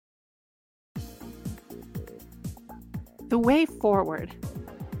the way forward.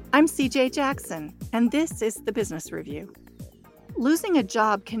 I'm CJ Jackson, and this is the Business Review. Losing a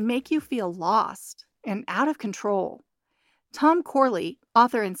job can make you feel lost and out of control. Tom Corley,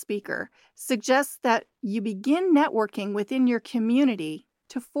 author and speaker, suggests that you begin networking within your community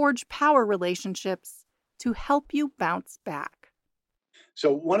to forge power relationships to help you bounce back.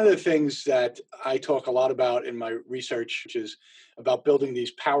 So one of the things that I talk a lot about in my research is about building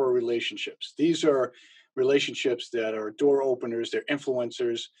these power relationships. These are relationships that are door openers, they're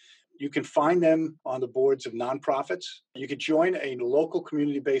influencers. You can find them on the boards of nonprofits. You could join a local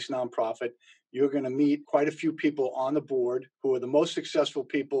community-based nonprofit. You're going to meet quite a few people on the board who are the most successful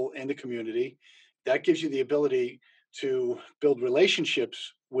people in the community. That gives you the ability to build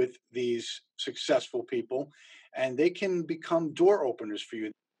relationships with these successful people, and they can become door openers for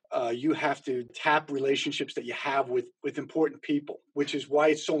you. You have to tap relationships that you have with important people, which is why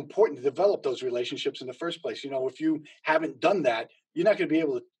it's so important to develop those relationships in the first place. If you haven't done that, you're not going to be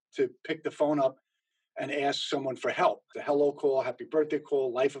able to pick the phone up and ask someone for help. The hello call, happy birthday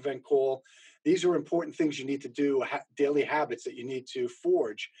call, life event call. These are important things you need to do, daily habits that you need to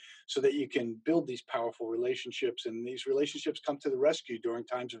forge so that you can build these powerful relationships. And these relationships come to the rescue during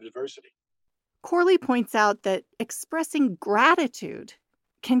times of adversity. Corley points out that expressing gratitude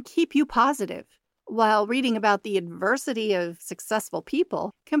can keep you positive, while reading about the adversity of successful people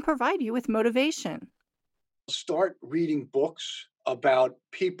can provide you with motivation. Start reading books about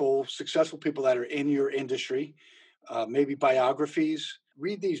people, successful people that are in your industry, maybe biographies.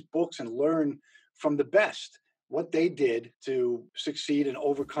 Read these books and learn from the best what they did to succeed and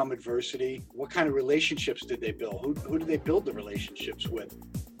overcome adversity. What kind of relationships did they build? Who did they build the relationships with?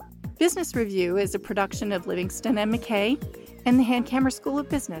 Business Review is a production of Livingston and McKay and the Hankamer School of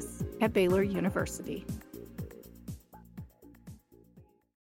Business at Baylor University.